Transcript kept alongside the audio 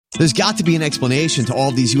There's got to be an explanation to all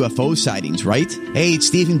of these UFO sightings, right? Hey, it's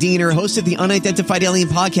Stephen Diener, host of the Unidentified Alien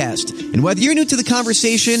Podcast. And whether you're new to the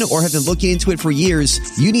conversation or have been looking into it for years,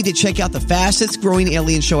 you need to check out the fastest growing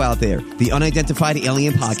alien show out there, the Unidentified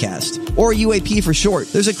Alien Podcast, or UAP for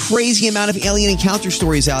short. There's a crazy amount of alien encounter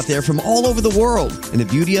stories out there from all over the world. And the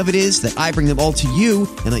beauty of it is that I bring them all to you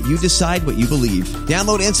and let you decide what you believe.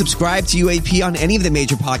 Download and subscribe to UAP on any of the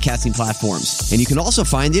major podcasting platforms. And you can also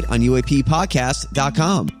find it on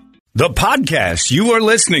UAPpodcast.com. The podcast you are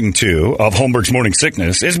listening to of Holmberg's Morning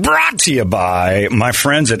Sickness is brought to you by my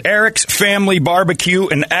friends at Eric's Family Barbecue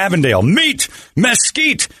in Avondale. Meet,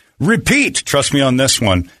 mesquite, repeat. Trust me on this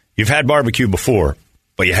one. You've had barbecue before,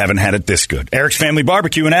 but you haven't had it this good. Eric's Family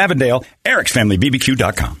Barbecue in Avondale,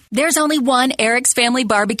 ericsfamilybbq.com. There's only one Eric's Family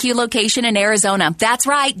Barbecue location in Arizona. That's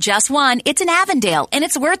right, just one. It's in Avondale, and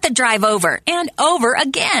it's worth the drive over and over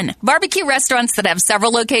again. Barbecue restaurants that have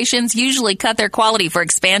several locations usually cut their quality for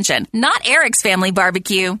expansion. Not Eric's Family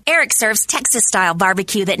Barbecue. Eric serves Texas-style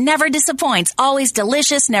barbecue that never disappoints, always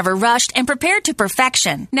delicious, never rushed, and prepared to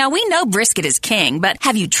perfection. Now, we know brisket is king, but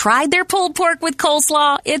have you tried their pulled pork with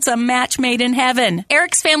coleslaw? It's a match made in heaven.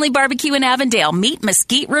 Eric's Family Barbecue in Avondale. Meet,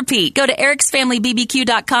 mesquite, repeat. Go to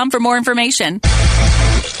ericsfamilybbq.com for more information.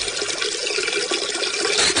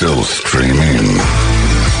 Still streaming.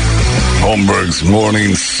 Holmberg's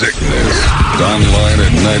Morning Sickness. Online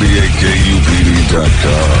at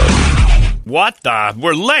 98kupd.com. What the?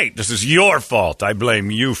 We're late. This is your fault. I blame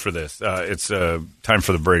you for this. It's time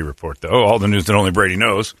for the Brady Report, though. All the news that only Brady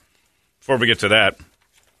knows. Before we get to that,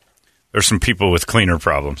 there's some people with cleaner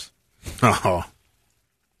problems. Oh.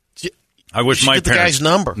 I wish my get the parents. guy's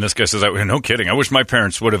number. And this guy says, no kidding. I wish my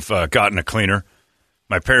parents would have gotten a cleaner.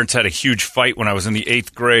 My parents had a huge fight when I was in the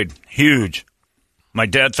 8th grade. Huge. My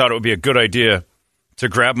dad thought it would be a good idea to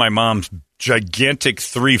grab my mom's gigantic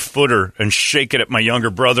 3-footer and shake it at my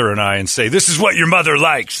younger brother and I and say, "This is what your mother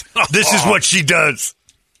likes. This is what she does."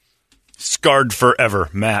 Scarred forever,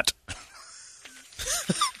 Matt.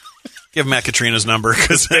 Give Matt Katrina's number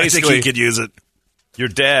because I think he could use it. Your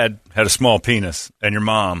dad had a small penis, and your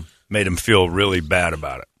mom made him feel really bad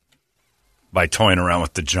about it by toying around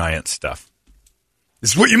with the giant stuff.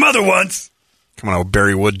 This is what your mother wants. Coming out with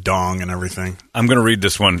Barry Wood dong and everything. I'm going to read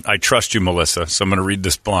this one. I trust you, Melissa, so I'm going to read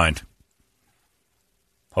this blind.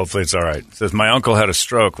 Hopefully it's all right. It says, my uncle had a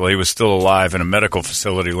stroke while he was still alive in a medical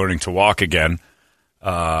facility learning to walk again.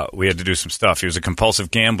 We had to do some stuff. He was a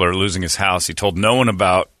compulsive gambler, losing his house. He told no one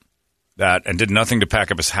about that and did nothing to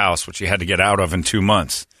pack up his house, which he had to get out of in 2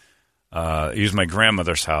 months. He used my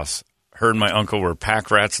grandmother's house. Her and my uncle were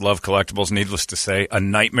pack rats, love collectibles, needless to say. A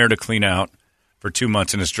nightmare to clean out. For 2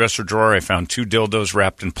 months in his dresser drawer, I found 2 dildos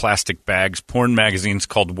wrapped in plastic bags, porn magazines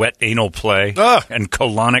called Wet Anal Play, and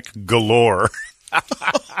colonic galore.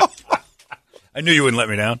 I knew you wouldn't let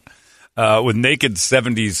me down. With naked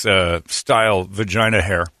 70s style vagina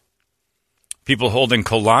hair. People holding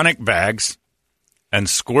colonic bags and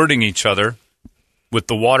squirting each other with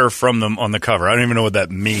the water from them on the cover. I don't even know what that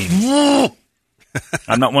means.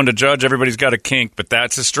 I'm not one to judge. Everybody's got a kink, but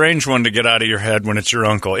that's a strange one to get out of your head when it's your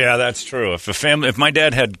uncle. Yeah, that's true. If my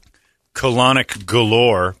dad had colonic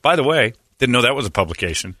galore, by the way, didn't know that was a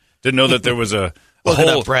publication. Didn't know that there was a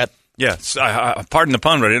hole. Up, Brett. Yes, pardon the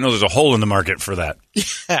pun, but I didn't know there's a hole in the market for that.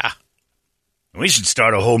 Yeah. We should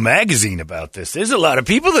start a whole magazine about this. There's a lot of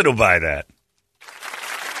people that'll buy that.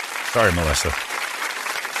 Sorry, Melissa.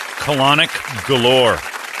 Colonic galore.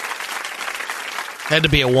 Had to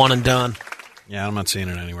be a one and done. Yeah, I'm not seeing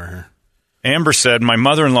it anywhere here. Amber said, my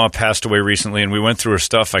mother-in-law passed away recently, and we went through her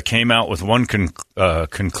stuff. I came out with one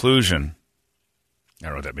conclusion. I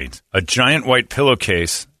don't know what that means. A giant white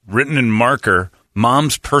pillowcase, written in marker,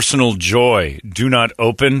 Mom's personal joy. Do not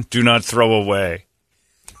open, do not throw away.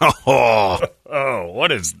 Oh,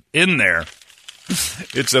 what is in there?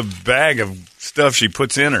 It's a bag of stuff she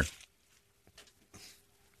puts in her.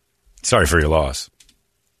 Sorry for your loss.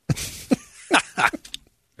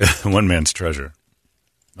 One man's treasure.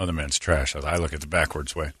 Another man's trash. I look at the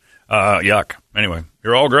backwards way. Yuck. Anyway,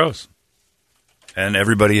 you're all gross. And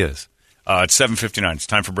everybody is. It's 7:59. It's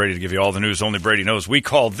time for Brady to give you all the news only Brady knows. We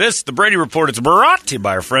call this the Brady Report. It's brought to you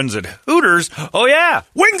by our friends at Hooters. Oh, yeah.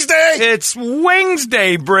 Wings Day! It's Wings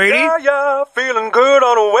Day, Brady. Yeah, feeling good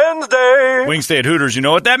on a Wednesday. Wings Day at Hooters. You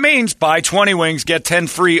know what that means. Buy 20 wings, get 10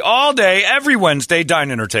 free all day, every Wednesday. Dine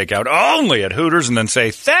in or take out only at Hooters, and then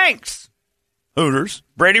say thanks. Hooters.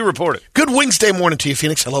 Brady Report it. Good Wings Day morning to you,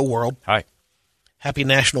 Phoenix. Hello, world. Hi. Happy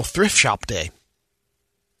National Thrift Shop Day.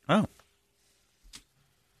 Oh.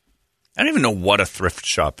 I don't even know what a thrift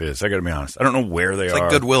shop is. I got to be honest. I don't know where they are.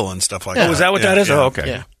 Like Goodwill and stuff like Oh, that. is that what that is? Oh, okay.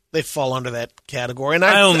 Yeah. they fall under that category. And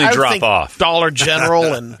I only drop think off. Dollar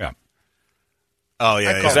General and Yeah. Oh, yeah.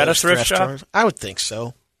 I yeah. call Is that a those thrift shop? stores. I would think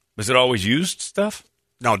so. Was it always used stuff?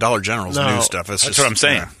 No, Dollar General's No. new stuff. It's That's just, what I'm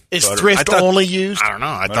saying. yeah. Is So I thrift thought- only used? I don't know.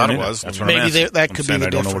 I don't thought it either. was. That's what Maybe I'm asking. that I'm could be saying the I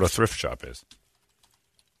don't know what a difference. thrift shop is.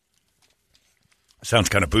 Sounds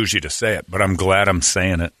kind of bougie to say it, but I'm glad I'm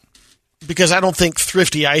saying it. Because I don't think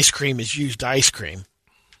thrifty ice cream is used ice cream.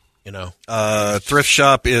 You know. Thrift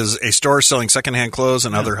shop is a store selling secondhand clothes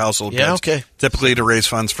and other household Yeah, goods. okay. Typically to raise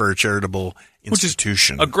funds for a charitable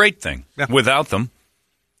institution. A great thing. Yeah. Without them,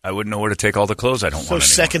 I wouldn't know where to take all the clothes I don't So want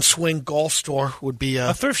anymore. Second Swing Golf Store would be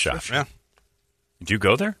A thrift shop. Yeah. Do you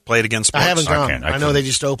go there? Play it against I sports. haven't gone. can't. I I know couldn't. they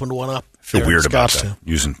just opened one up. I feel there in weird about Scottsdale. that,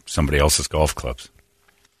 using somebody else's golf clubs.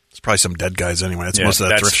 It's probably some dead guys anyway. That's Yeah, most of that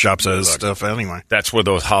that's- thrift shop says look. stuff anyway. That's where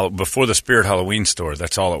those before the Spirit Halloween store.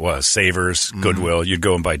 That's all it was. Savers, Goodwill. You'd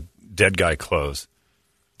go and buy dead guy clothes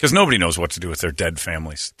because nobody knows what to do with their dead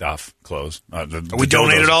family stuff, clothes. We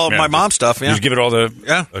donated all of my mom's stuff, yeah. You just give it all the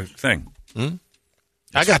Yeah. thing.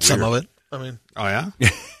 I got some of it. I mean, Oh, yeah?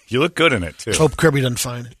 You look good in it too. hope Kirby doesn't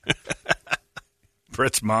find it.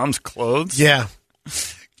 Britt's mom's clothes. Yeah.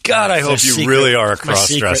 God, I It's hope a you secret. really are a My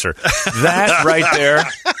secret. cross-dresser. That right there,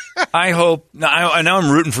 I hope. Now I'm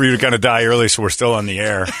rooting for you to kind of die early so we're still on the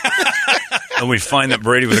air. And we find that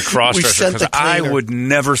Brady was a cross-dresser sent because the I cleaner. would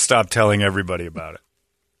never stop telling everybody about it.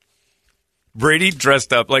 Brady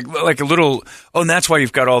dressed up like a little. Oh, and that's why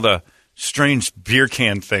you've got all the strange beer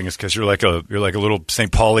can things because you're like a little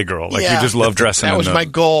St. Pauli girl. Like Yeah. you just love dressing. That was in my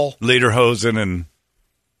goal. Lederhosen and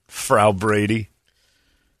Frau Brady.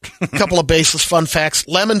 A couple of baseless fun facts.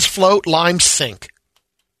 Lemons float, limes sink.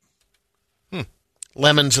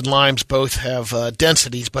 Lemons and limes both have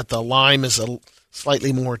densities, but the lime is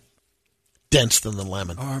slightly more dense than the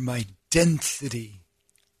lemon. Are my density.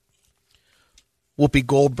 Whoopi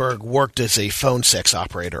Goldberg worked as a phone sex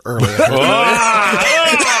operator earlier.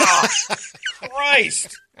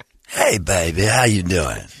 Christ. Hey, baby, how you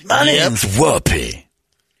doing? My name's Whoopi.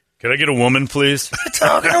 Could I get a woman, please?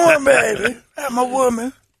 Talking to her, baby. I'm a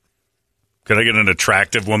woman. Could I get an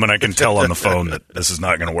attractive woman? I can tell on the phone that this is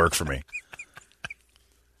not going to work for me.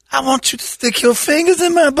 I want you to stick your fingers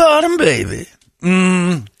in my bottom, baby.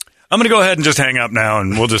 I'm going to go ahead and just hang up now,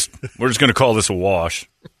 and we're just going to call this a wash.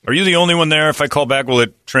 Are you the only one there? If I call back, will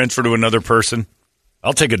it transfer to another person?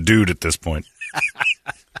 I'll take a dude at this point.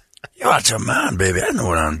 You're out your mind, baby. I know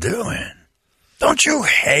what I'm doing. Don't you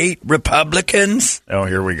hate Republicans? Oh,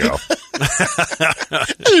 here we go.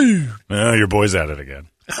 Oh, your boy's at it again.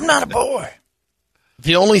 I'm not a boy.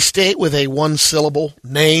 The only state with a one-syllable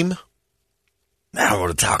name. I don't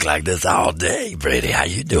want to talk like this all day, Brady. How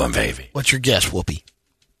you doing, baby? What's your guess, Whoopi?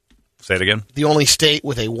 Say it again. The only state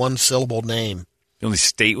with a one-syllable name. The only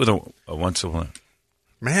state with a once a one.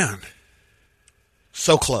 Man.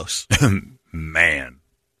 So close. Man.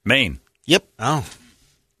 Maine. Yep. Oh.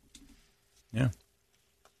 Yeah.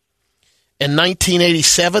 In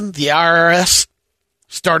 1987, the IRS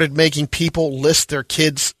started making people list their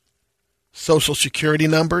kids' Social Security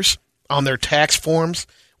numbers on their tax forms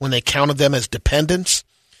when they counted them as dependents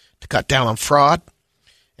to cut down on fraud.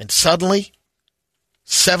 And suddenly,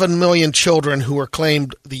 7 million children who were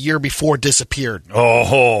claimed the year before disappeared.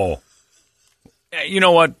 Oh. You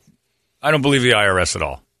know what? I don't believe the IRS at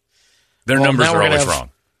all. Their Well, numbers now are we're gonna always have- wrong.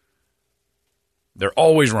 They're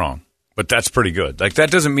always wrong. But that's pretty good. Like,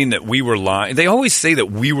 that doesn't mean that we were lying. They always say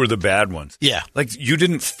that we were the bad ones. Yeah. Like, you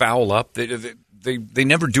didn't foul up. They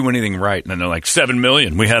never do anything right. And then they're like, 7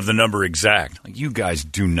 million. We have the number exact. Like, you guys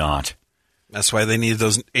do not. That's why they need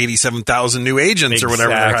those 87,000 new agents or whatever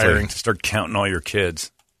they're Exactly. hiring. Start counting all your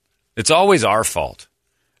kids. It's always our fault.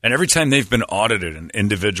 And every time they've been audited in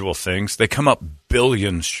individual things, they come up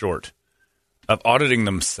billions short of auditing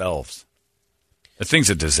themselves. The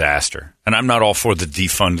thing's a disaster. And I'm not all for the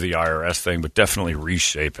defund the IRS thing, but definitely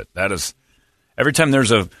reshape it. That is, every time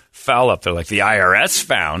there's a foul up there, like the IRS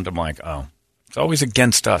found, I'm like, oh, it's always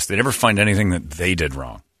against us. They never find anything that they did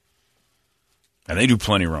wrong. And they do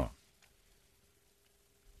plenty wrong.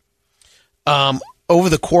 Over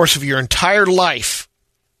the course of your entire life,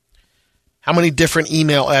 how many different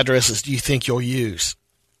email addresses do you think you'll use?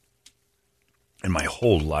 In my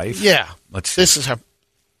whole life? Yeah. Let's see. This is how.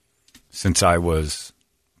 Since I was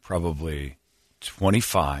probably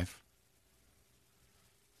 25.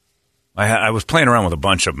 I was playing around with a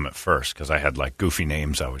bunch of them at first because I had like goofy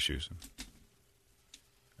names I was using.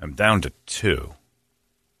 I'm down to 2.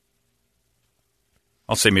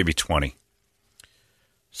 I'll say maybe 20.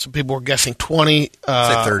 Some people were guessing 20. Say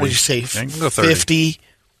 30. What did you say? Okay, go 30. 50,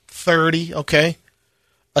 30. Okay.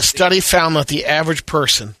 A study found that the average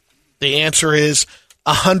person, the answer is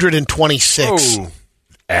 126. Oh.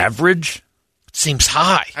 Average? Seems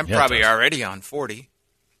high. I'm Yeah, probably it does. already on 40.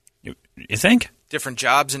 You think? Different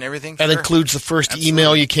jobs and everything. That sure. includes the first Absolutely.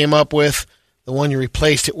 email you came up with, the one you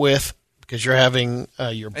replaced it with, because you're having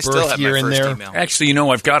your I still birth have year my in first there. email. Actually,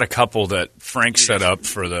 I've got a couple that Frank set up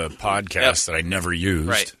for the podcast that I never used.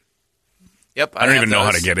 Right. Yep. I don't have even know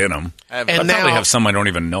how those. to get in them. I have And I those. probably now- have some I don't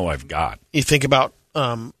even know I've got. You think about,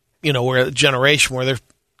 we're a generation where they're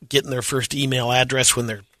getting their first email address when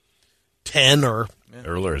they're 10 or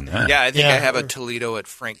Earlier than that. Yeah, I think Yeah. I have a Toledo at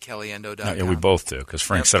frankkellyendo.com. Yeah, we both do because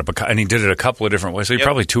Frank set up and he did it a couple of different ways. So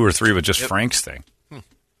probably 2 or 3 with just Frank's thing.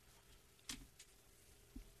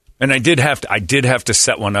 And I did have to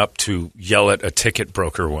set one up to yell at a ticket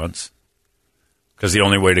broker once because the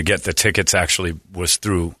only way to get the tickets actually was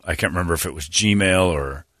through, I can't remember if it was Gmail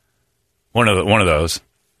or one of those,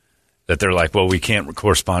 that they're like, well, we can't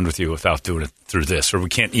correspond with you without doing it through this, or we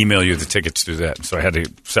can't email you the tickets through that. So I had to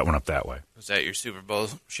set one up that way. Was that your Super Bowl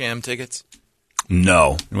sham tickets?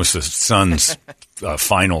 No, it was the Suns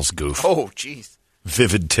finals goof. Oh, jeez.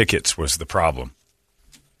 Vivid Tickets was the problem.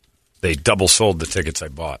 They double sold the tickets I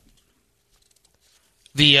bought.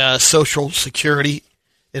 the Social Security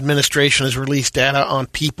Administration has released data on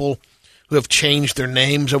people who have changed their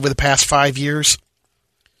names over the past 5 years.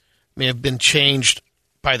 May have been changed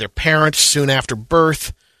by their parents soon after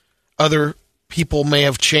birth. Other people may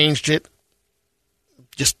have changed it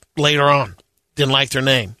just later on. Didn't like their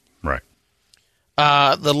name. Right.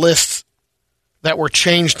 The lists that were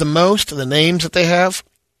changed the most, the names that they have,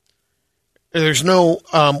 there's no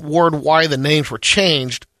word why the names were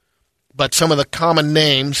changed, but some of the common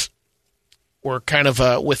names were kind of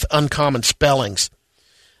with uncommon spellings.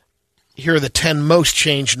 Here are the 10 most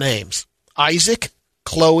changed names: Isaac,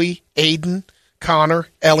 Chloe, Aiden, Connor,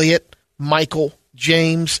 Elliot, Michael,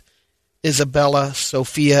 James, Isabella,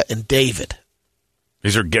 Sophia, and David.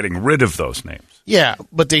 These are getting rid of those names. Yeah,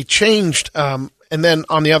 but they changed, and then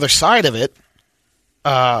on the other side of it,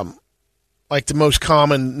 like the most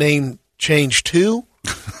common name changed to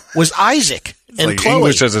was Isaac and like Chloe.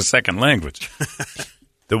 English as a second language.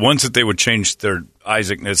 The ones that they would change their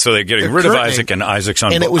Isaac, so they're getting rid of current Isaac, and Isaac's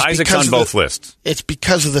on, And it was Isaac's because on of both the- lists. It's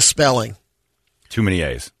because of the spelling. Too many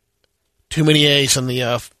A's. Too many A's on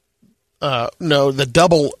the the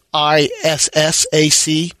double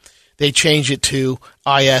ISSAC. They change it to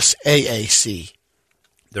ISAAC.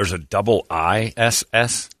 There's a double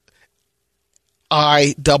ISS.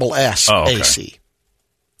 ISSAC. Oh, okay.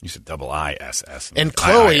 You said double ISS. And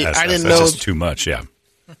Chloe, IISS. I didn't That's know- just too much. Yeah.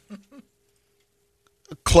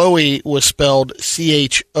 Chloe was spelled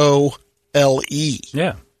CHOLE,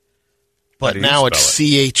 Yeah. but do you now it's spell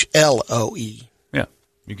CHLOE. Yeah.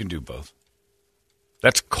 You can do both.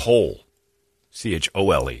 That's Cole.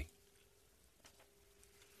 CHOLE.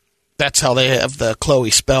 That's how they have the Chloe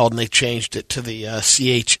spelled, and they changed it to the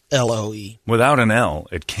CHLOE. Without an L,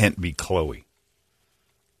 it can't be Chloe.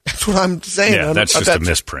 That's what I'm saying. Yeah, that's just a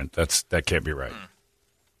misprint. That can't be right.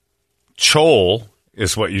 Chol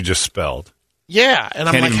is what you just spelled. Yeah, and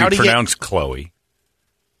I'm Can't like, even how be do you get... pronounced Chloe.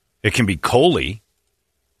 It can be Coley.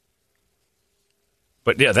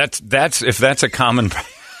 But yeah, that's if that's a common.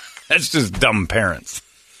 That's just dumb parents.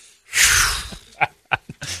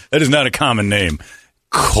 That is not a common name,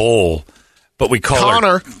 Cole. But we call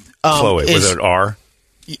Connor her Chloe. is Was it R?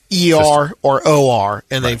 ER or OR,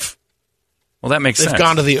 and they've Well, that makes sense.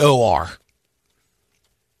 gone to the OR.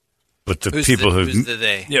 But the Who's people the, who who's the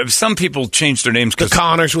they? yeah, some people change their names The because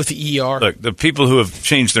Connors with the ER. look, the people who have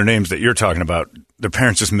changed their names that you're talking about, their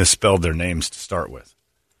parents just misspelled their names to start with.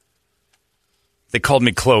 They called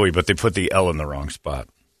me Chloe, but they put the L in the wrong spot.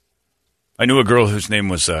 I knew a girl whose name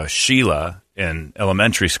was Sheila in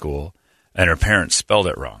elementary school, and her parents spelled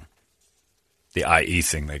it wrong. The IE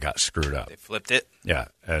thing, they got screwed up. They flipped it. Yeah,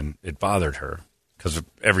 and it bothered her because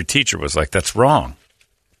every teacher was like, that's wrong.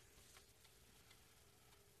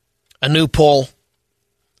 A new poll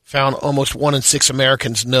found almost 1 in 6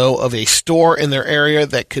 Americans know of a store in their area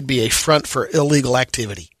that could be a front for illegal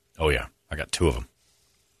activity. Oh, yeah. I got 2 of them.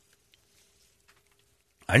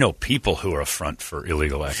 I know people who are a front for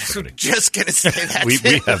illegal activity. Just gonna say that. we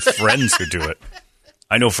have friends who do it.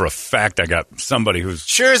 I know for a fact I got somebody who's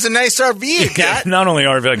Sure is a nice RV you got. not only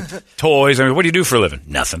are like toys. I mean, what do you do for a living?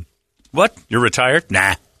 Nothing. What? You're retired?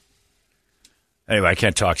 Nah. Anyway, I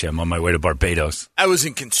can't talk to you. I'm on my way to Barbados. I was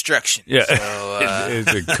in construction. Yeah, So,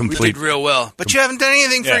 it's a we complete did real well. But you haven't done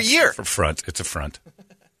anything for a year. For front, it's a front.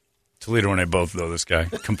 Toledo and I both know this guy.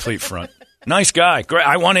 Complete front. Nice guy. Great.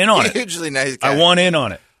 I want in on it. Hugely nice guy. I want in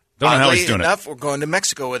on it. Don't know how he's Oddly doing enough, we're going to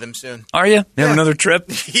Mexico with him soon. it. Are you? You have Yeah. another trip?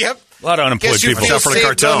 Yep. A lot of unemployed Guess who people. feels for the safe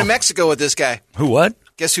cartel. going to Mexico with this guy? Who? What?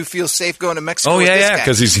 Guess who feels safe going to Mexico? Oh with this yeah, guy?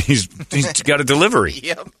 because he's got a delivery.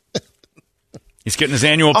 Yep. He's getting his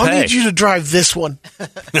annual I'll pay. need you to drive this one.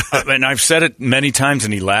 And I've said it many times,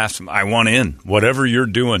 and he laughs. I want in. Whatever you're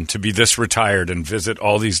doing to be this retired and visit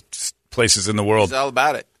all these places in the world. He's all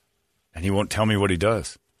about it. And he won't tell me what he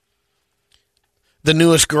does. The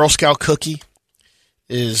newest Girl Scout cookie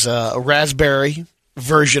is a raspberry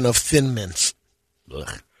version of Thin Mints.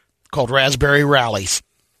 Ugh. Called Raspberry Rallies.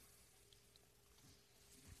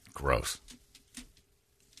 Gross.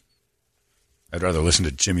 I'd rather listen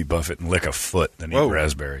to Jimmy Buffett and lick a foot than Whoa. eat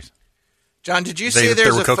raspberries. John, did you They see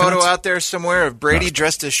there's were a photo coconuts? out there somewhere of Brady No.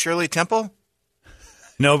 dressed as Shirley Temple?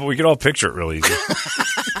 No, but we could all picture it real easy.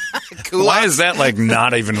 Cool. Why is that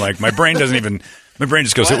not even my brain doesn't even, my brain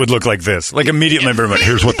just goes, it would look like this. Like immediately my brain went,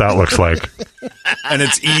 here's what that looks like. And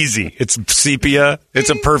it's easy. It's sepia. It's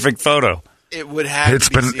a perfect photo. It would have It's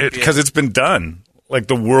to be been, sepia. because it's been done. Like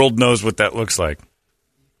the world knows what that looks like.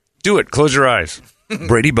 Do it. Close your eyes.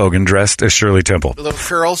 Brady Bogan dressed as Shirley Temple. The little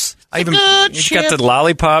curls. He's got the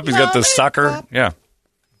lollipop. He's got the sucker. Yeah. I'm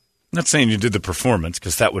not saying you did the performance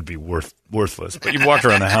because that would be worthless. But you walked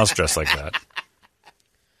around the house dressed like that.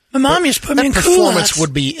 My mom used to put me in That performance culottes.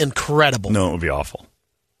 would be incredible. No, it would be awful.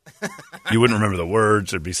 You wouldn't remember the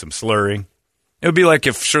words. There'd be some slurring. It would be like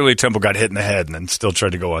if Shirley Temple got hit in the head and then still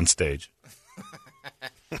tried to go on stage.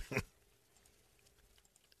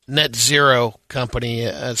 Net Zero company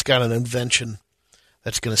has got an invention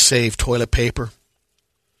that's going to save toilet paper.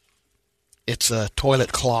 It's a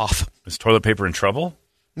toilet cloth. Is toilet paper in trouble?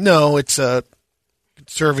 No, it's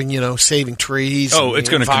serving, saving trees. Oh, and it's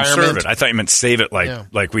the going to conserve environment. it. I thought you meant save it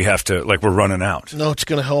like we have to, like we're running out. No, it's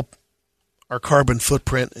going to help our carbon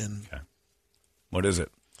footprint. And What is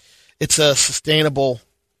it? it's a sustainable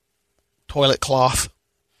toilet cloth.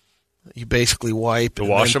 You basically wipe The and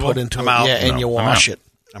washable? then put into I'm it. out. Yeah, and No, you I'm wash out. it.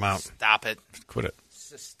 I'm out. Stop it. Quit it.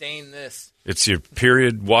 Sustain this. It's your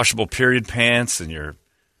washable period pants and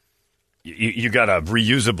you got a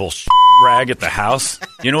reusable rag at the house.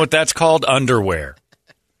 You know what that's called? Underwear.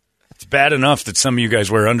 It's bad enough that some of you guys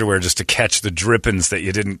wear underwear just to catch the drippings that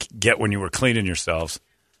you didn't get when you were cleaning yourselves.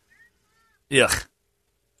 Yuck.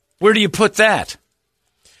 Where do you put that?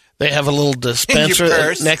 They have a little dispenser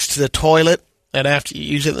purse. next to the toilet, and after you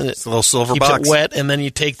use it, It's a little silver keeps box. it wet, and then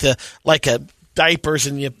you take diapers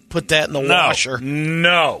and you put that in the washer.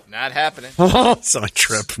 No. Not happening. It's on a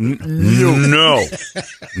trip. No.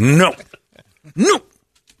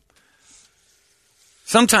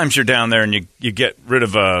 Sometimes you're down there and you get rid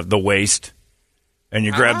of the waste and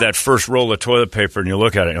you grab that first roll of toilet paper and you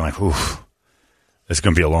look at it and you're like, ooh, it's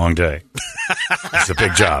going to be a long day. It's a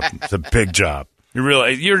big job. It's a big job. You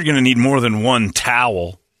realize you're going to need more than one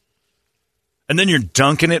towel. And then you're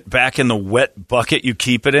dunking it back in the wet bucket you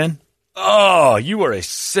keep it in. Oh, you are a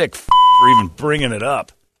sick for even bringing it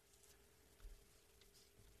up.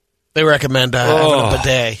 They recommend having a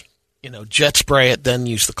bidet. Jet spray it, then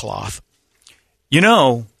use the cloth. You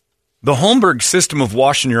know, the Holmberg system of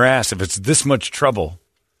washing your ass, if it's this much trouble,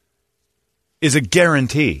 is a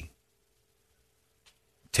guarantee.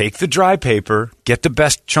 Take the dry paper, get the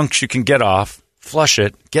best chunks you can get off, flush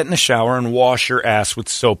it, get in the shower, and wash your ass with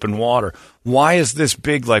soap and water. Why is this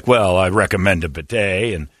big I recommend a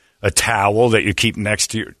bidet and a towel that you keep next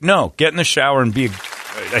to your... No, get in the shower and be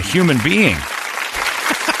a human being.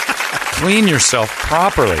 Clean yourself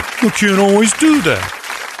properly. You can't always do that.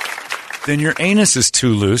 Then your anus is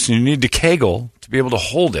too loose and you need to Kegel to be able to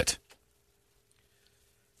hold it.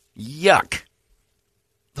 Yuck.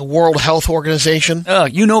 The World Health Organization.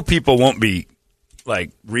 People won't be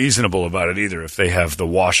reasonable about it either if they have the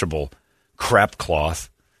washable crap cloth.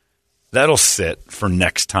 That'll sit for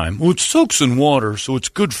next time. Well, it soaks in water, so it's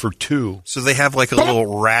good for 2. So they have a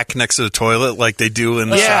little rack next to the toilet like they do in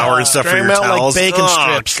the shower and stuff for String your them out like towels. bacon Oh,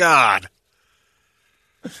 strips. God.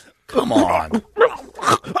 Come on.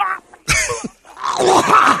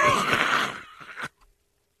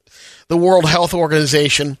 The World Health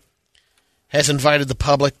Organization has invited the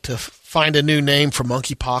public to find a new name for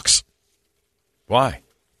monkeypox. Why?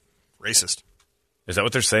 Racist. Is that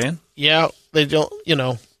what they're saying? Yeah, they don't,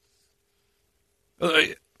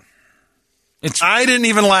 I didn't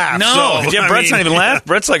even laugh. No. So, Brett's not even laughing.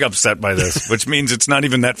 Brett's upset by this, which means it's not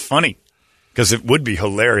even that funny. Because it would be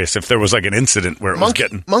hilarious if there was an incident where it was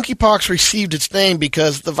getting... Monkeypox received its name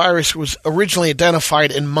because the virus was originally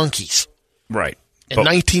identified in monkeys Right. in But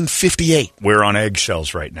 1958. we're on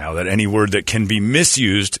eggshells right now that any word that can be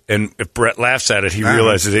misused, and if Brett laughs at it, he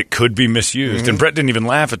realizes it could be misused. And Brett didn't even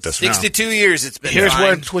laugh at this. 62 years it's been Here's fine.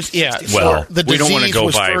 where it was, Well, the we don't want to disease go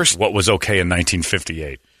was by first. what was okay in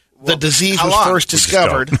 1958. the disease how was long? first Just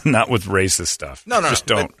discovered. don't. Not with racist stuff. No. Just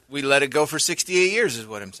don't. But we let it go for 68 years is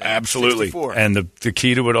what I'm saying. Absolutely. 64. And the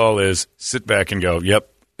key to it all is sit back and go, yep,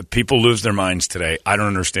 people lose their minds today. I don't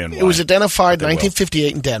understand why. It was identified in But they will.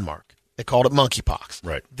 1958 in Denmark. They called it monkeypox.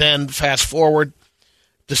 Right. Then, fast forward,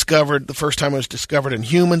 the first time it was discovered in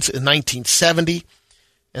humans in 1970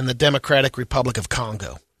 in the Democratic Republic of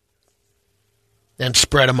Congo. And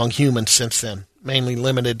spread among humans since then, mainly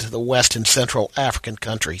limited to the West and Central African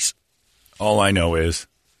countries. All I know is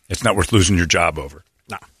it's not worth losing your job over.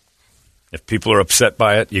 No. If people are upset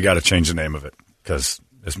by it, you got to change the name of it because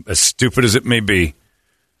as stupid as it may be,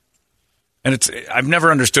 and I've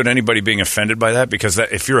never understood anybody being offended by that because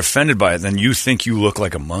if you're offended by it, then you think you look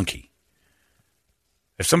like a monkey.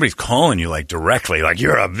 If somebody's calling you like directly, like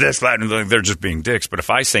you're a this, that, and they're just being dicks. But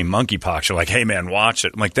if I say monkeypox, you're like, hey man, watch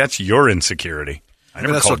it. I'm like, that's your insecurity. I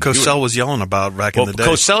mean, that's what Cosell was yelling about back in the day.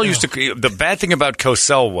 Cosell used to. The bad thing about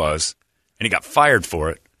Cosell was, and he got fired for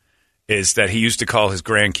it, is that he used to call his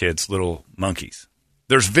grandkids little monkeys.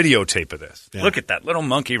 There's videotape of this. Yeah. Look at that little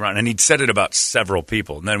monkey run. And he'd said it about several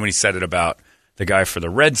people. And then when he said it about the guy for the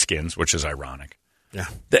Redskins, which is ironic,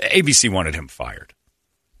 the ABC wanted him fired.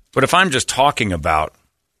 But if I'm just talking about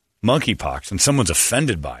monkeypox and someone's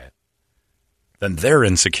offended by it, then they're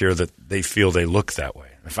insecure that they feel they look that way.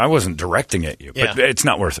 If I wasn't directing at you, but it's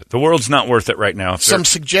not worth it. The world's not worth it right now. Some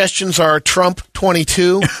suggestions are Trump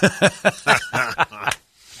 22. I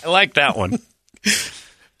like that one.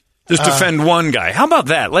 Just defend one guy. How about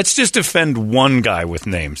that? Let's just defend one guy with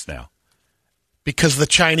names now. Because the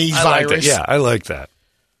Chinese I virus. Yeah, I like that.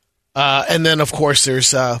 And then, of course,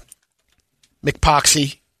 there's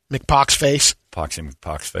McPoxy face.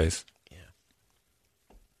 McPox face. Yeah.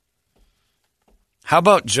 How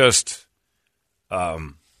about just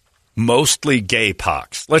mostly gay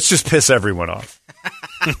pox? Let's just piss everyone off.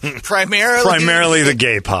 Primarily the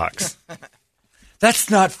gay pox. That's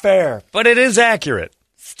not fair, but it is accurate.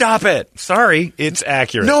 Stop it. Sorry, it's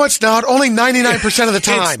accurate. No, it's not. Only 99% of the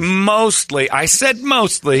time. It's mostly, I said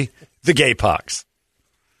mostly, the gay pox.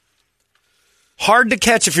 Hard to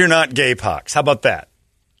catch if you're not gay pox. How about that?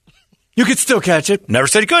 You could still catch it. Never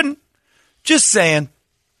said you couldn't. Just saying.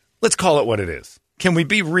 Let's call it what it is. Can we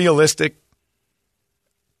be realistic?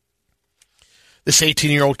 This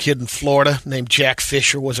 18-year-old kid in Florida named Jack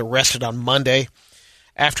Fisher was arrested on Monday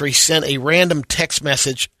after he sent a random text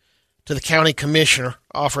message to the county commissioner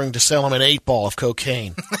offering to sell him an 8-ball of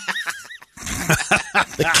cocaine.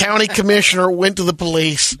 The county commissioner went to the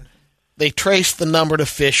police. They traced the number to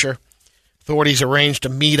Fisher. Authorities arranged a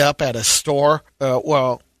meet-up at a store,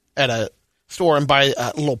 at a store and by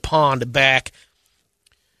a little pond back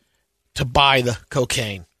to buy the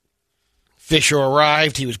cocaine. Fisher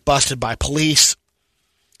arrived. He was busted by police.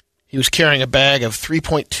 He was carrying a bag of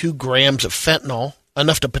 3.2 grams of fentanyl,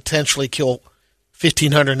 enough to potentially kill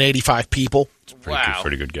 1,585 people.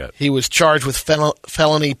 Pretty good get. He was charged with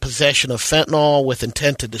felony possession of fentanyl with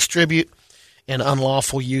intent to distribute and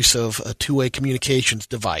unlawful use of a two-way communications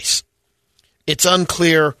device. It's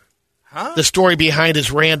unclear the story behind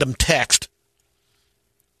his random text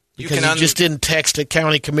because he just didn't text a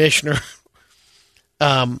county commissioner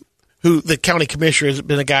who the county commissioner has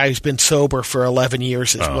been a guy who's been sober for 11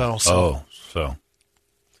 years as well. So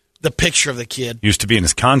the picture of the kid. Used to be in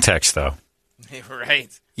his context, though. Right.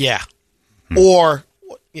 Yeah. Or,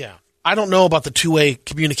 I don't know about the two-way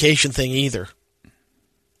communication thing either.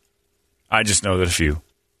 I just know that if you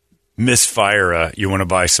misfire, you want to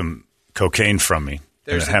buy some cocaine from me,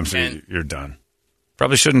 you're done.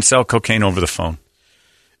 Probably shouldn't sell cocaine over the phone.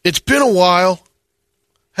 It's been a while.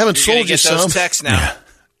 Haven't You're sold you some. those texts now. Yeah.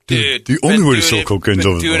 Dude, the only way to sell cocaine is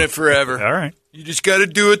over the phone. Doing it forever. All right. You just got to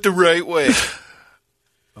do it the right way.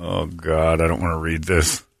 Oh, God, I don't want to read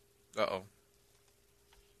this. Uh-oh.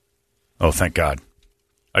 Oh, thank God.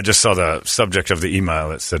 I just saw the subject of the email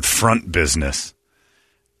that said front business.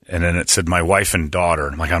 And then it said my wife and daughter.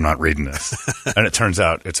 And I'm like, I'm not reading this. And it turns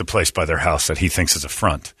out it's a place by their house that he thinks is a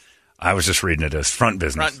front. I was just reading it as front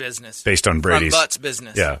business. Front business. Based on Brady's. Front butts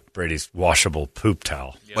business. Yeah, Brady's washable poop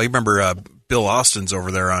towel. Yep. Well, you remember Bill Austin's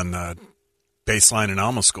over there on Baseline in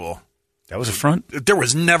Alma School. That was a front? There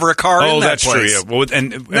was never a car in that place. Oh, that's true. Yeah. Well,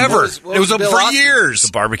 and never. It was open for years.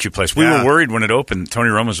 The barbecue place. We were worried when it opened. Tony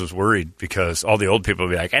Romas was worried because all the old people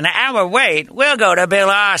would be like, an hour wait, we'll go to Bill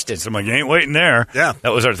Austin's. I'm like, you ain't waiting there. Yeah.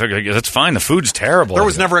 That was our thing. That's fine. The food's terrible. There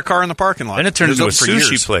was never a car in the parking lot. Then it turned into a sushi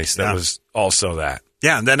years. place that was also that.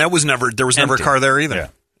 Yeah, and then there was never a car there either. Yeah.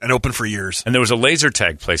 And open for years. And there was a laser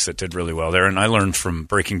tag place that did really well there. And I learned from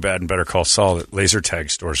Breaking Bad and Better Call Saul that laser tag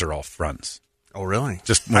stores are all fronts. Oh, really?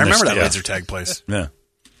 Just I remember that laser tag place. Yeah.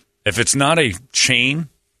 If it's not a chain,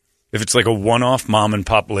 If it's like a one-off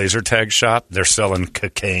mom-and-pop laser tag shop, they're selling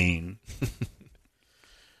cocaine.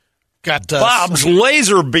 Got Bob's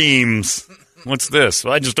Laser Beams. What's this?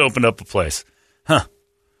 Well, I just opened up a place. Huh.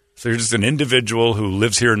 So you're just an individual who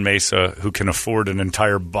lives here in Mesa who can afford an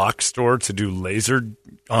entire box store to do laser.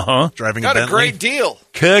 Driving Got a a Bentley. great deal.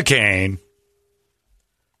 Cocaine.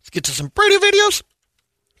 Let's get to some Brady videos.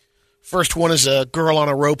 First one is a girl on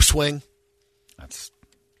a rope swing. That's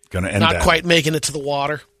going to end Not that. quite making it to the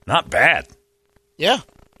water. Not bad. Yeah.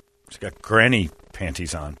 She's got granny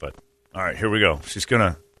panties on, but all right, here we go. She's going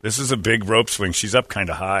to. This is a big rope swing. She's up kind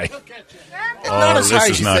of high. Not as high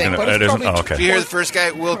as you think, but it's probably- Oh, If okay. you hear the first guy,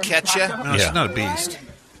 will catch you. No, she's not a beast.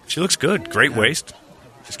 She looks good. Great waist.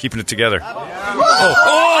 She's keeping it together.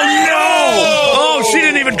 Oh no! Oh, she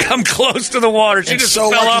didn't even come close to the water. She And just so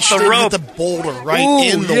fell lucky off she the didn't rope. hit the boulder right Ooh,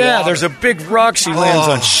 in the yeah, water. there's a big rock she lands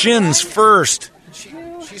on. Shins first.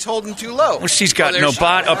 She's holding too low. Well, she's got there no she-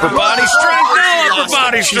 upper body strength. No upper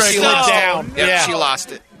body She strength. slid No. down. Yep, Yeah. she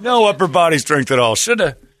lost it. No upper body strength at all. Should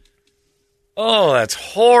have. Oh, that's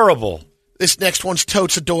horrible. This next one's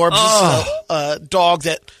totes adorbs. This is a dog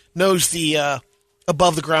that knows the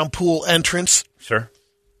above the ground pool entrance. Sure.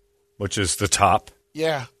 Which is the top.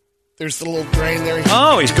 Yeah. There's the little drain there.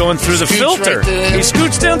 Oh, he's going through the Scoots filter. right there. He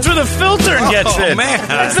scoots down through the filter and gets in. man.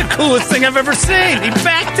 That's the coolest thing I've ever seen. He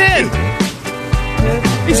backed in.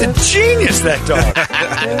 He's a genius, that dog.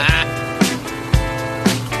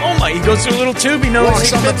 Oh, my. He goes through a little tube. He knows Walks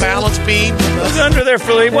he on the fits balance beam. He's under there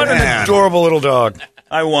for what an Man. adorable little dog.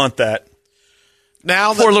 I want that.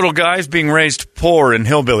 Now Poor the, little guy's being raised poor in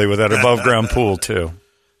Hillbilly with that above ground pool, too.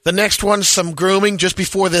 the next one's some grooming just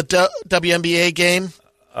before the WNBA game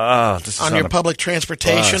This is on your a public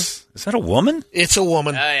transportation. bus. Is that a woman? It's a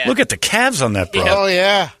woman. Look at the calves on that bro. Oh,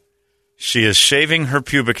 yeah. She is shaving her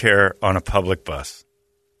pubic hair on a public bus.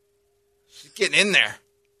 She's getting in there.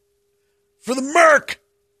 For the Merc!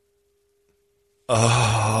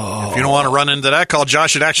 If you don't want to run into that, call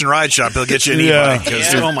Josh at Action Ride Shop. He'll get you an e-bike.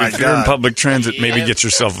 'Cause, oh, my If you're in God. public transit, maybe get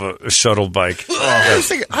yourself a shuttle bike. I was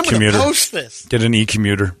thinking, I'm going Commuter. to post this. Get an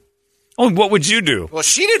e-commuter. Oh, what would you do? Well,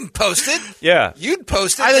 she didn't post it. Yeah. You'd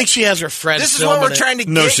post it. I think she has her friends This is what we're filming it. trying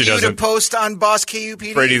to No, get she you to doesn't. post on Boss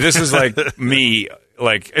KUPD. Brady, this is like me.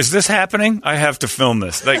 Like, is this happening? I have to film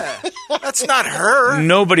this. Like, That's not her.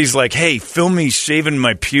 nobody's like, hey, film me shaving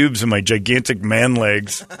my pubes and my gigantic man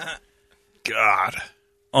legs God.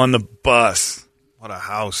 on the bus. What a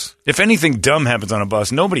house. If anything dumb happens on a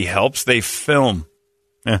bus, nobody helps. They film.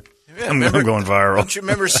 I'm going viral. Don't you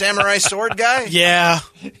remember Samurai Sword guy? Yeah.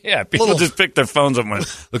 Yeah, people just pick their phones up and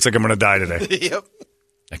went, looks like I'm going to die today. Yep.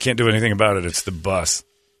 I can't do anything about it. It's the bus.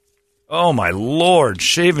 Oh, my Lord.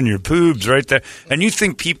 Shaving your pubes right there. And you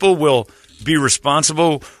think people will be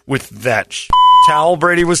responsible with that towel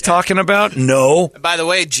Brady was talking about? No. By the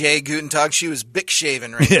way, Jay Gutentag, she was Bic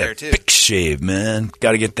shaving right there, too. Big shave, man.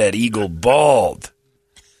 Got to get that eagle bald.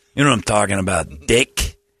 You know what I'm talking about,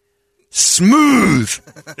 dick? Smooth.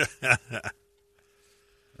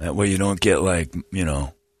 That way you don't get, like,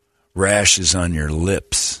 rashes on your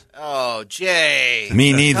lips. Oh, Jay.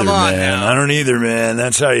 Me neither, Come on man. now. I don't either, man.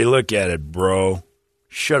 That's how you look at it, bro.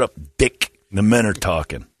 Shut up, dick. The men are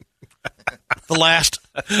talking. The last.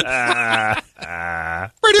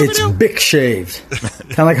 It's Bic shaved.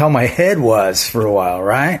 Kind of like how my head was for a while,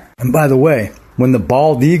 right? And by the way, when the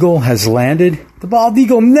bald eagle has landed, the bald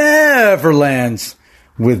eagle never lands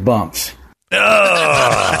with bumps. Forgot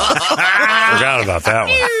about that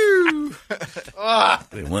one.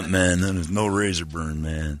 They went, man, then there's no razor burn,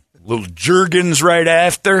 man. Little Jergens right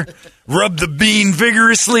after. Rub the bean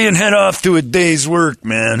vigorously and head off to a day's work,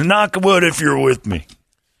 man. Knock wood if you're with me.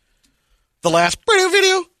 The last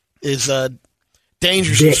video is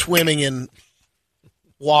dangers of swimming in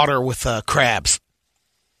water with crabs.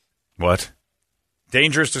 What?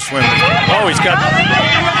 Dangerous to swim with. Oh, he's got...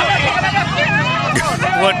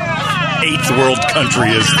 What 8th world country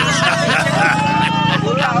is this?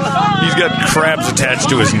 He's got crabs attached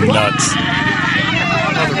to his nuts.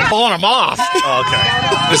 They're pulling them off. Oh, okay.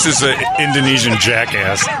 This is an Indonesian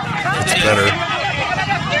jackass. It's better.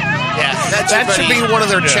 Yeah, That should be one of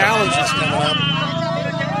their challenges coming up.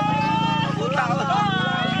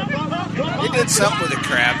 He did something with a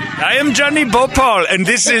crab. I am Johnny Bhopal, and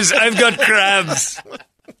this is I've Got Crabs.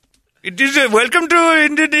 It is welcome to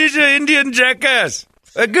Indonesia, Indian jackass.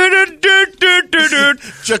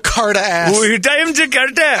 Jakarta ass. I am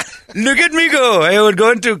Jakarta. Look at me go. I would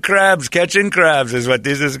go into crabs. Catching crabs is what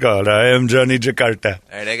this is called. I am Johnny Jakarta.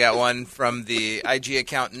 All right, I got one from the IG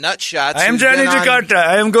account Nutshots. I am who's Johnny been on- Jakarta.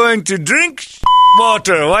 I am going to drink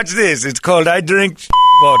water. Watch this. It's called I Drink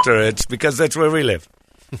Water. It's because that's where we live.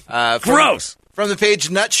 from- Gross. From the page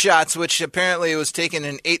Nutshots, which apparently was taken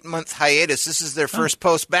an 8-month hiatus. This is their first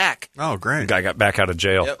post back. Oh, great. Guy got back out of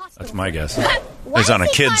jail. Yep. That's my guess. He's on a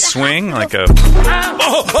kid's swing, like a... On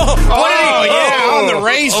the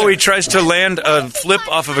razor. Oh, he tries to land a flip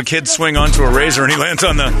off of a kid's swing onto a razor, and he lands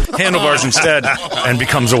on the handlebars instead and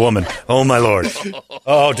becomes a woman. Oh, my Lord.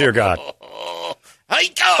 Oh, dear God.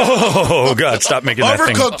 Oh, God, stop making that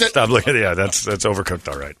thing. Overcooked it. Stop looking. Yeah, that's overcooked,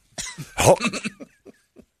 all right.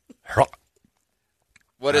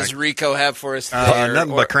 What does Rico have for us there?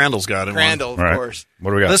 Nothing but Crandall's got it. Crandall, of All right. course.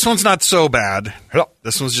 What do we got? This one's not so bad.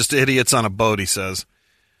 This one's just idiots on a boat, he says.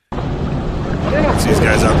 See these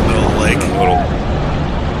guys out in the middle of the lake.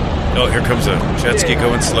 Oh, here comes a jet ski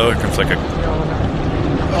going slow. Here comes like a...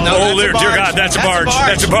 No, dear God, that's a barge.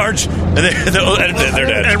 That's a barge. And they're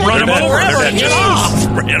dead. And run them over. They're dead. Get Just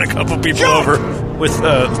off. ran a couple people over with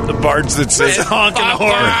the barge that say... Honking the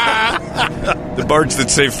horn. The barge that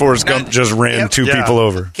say Forrest Gump just ran two people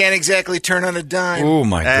over. Can't exactly turn on a dime. Oh,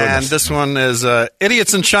 my And goodness. this one is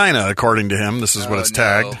idiots in China, according to him. This is what it's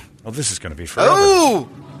tagged. Oh, this is going to be forever. Oh!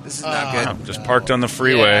 This is not good. Just parked on the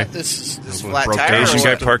freeway. Yeah, this is Flat broke tire. Asian or guy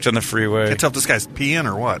what? parked on the freeway. Can't tell if this guy's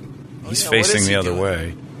peeing or what. He's yeah, what facing is the he other doing?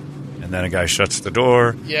 way. And then a guy shuts the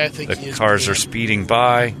door. Yeah, I think he the is cars peeing. are speeding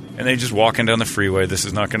by, and they just walking down the freeway. This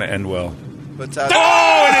is not going to end well. But, Oh,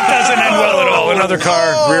 and it doesn't end well at all. Another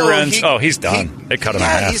car Oh, rear ends. he- He's done. They cut him in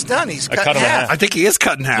half. he's done. He's I cut cut in him in half. half. I think he is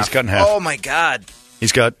cut in half. He's cut in half. Oh, my God.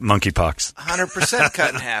 He's got monkeypox. 100%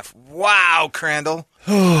 cut in half. Wow, Crandall.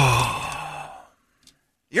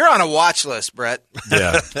 You're on a watch list, Brett.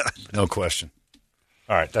 Yeah, no question.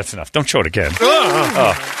 All right, that's enough. Don't show it again.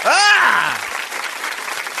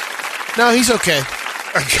 No, he's okay.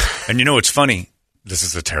 And you know what's funny? This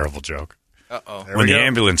is a terrible joke. Uh-oh. When the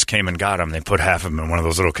ambulance came and got him, they put half of him in one of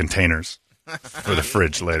those little containers for the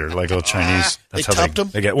fridge later, like little Chinese. That's They how tupped 'em?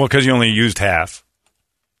 they get. Well, because you only used half.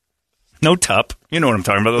 No tup. You know what I'm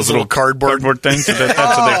talking about? Those little cardboard things. That's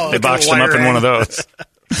what they boxed him up in one of those.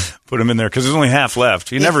 Put him in there because there's only half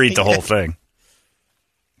left. You never eat the whole thing.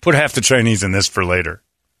 Put half the Chinese in this for later.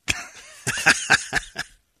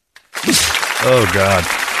 Oh, God.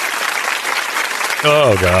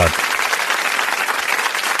 Oh, God.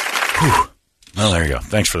 Whew. Well, there you go.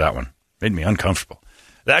 Thanks for that one. Made me uncomfortable.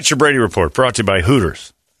 That's your Brady Report, brought to you by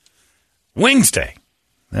Hooters. Wings Day.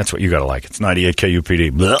 That's what you got to like. It's 98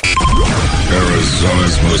 KUPD. Blah.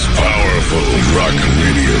 Arizona's most powerful rock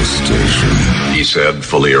radio station. He said,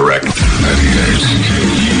 fully erect. 98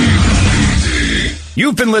 KUPD.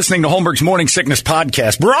 You've been listening to Holmberg's Morning Sickness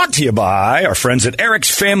Podcast, brought to you by our friends at Eric's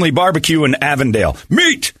Family Barbecue in Avondale.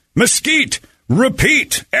 Meet, mesquite,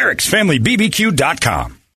 repeat. Eric'sFamilyBBQ.com.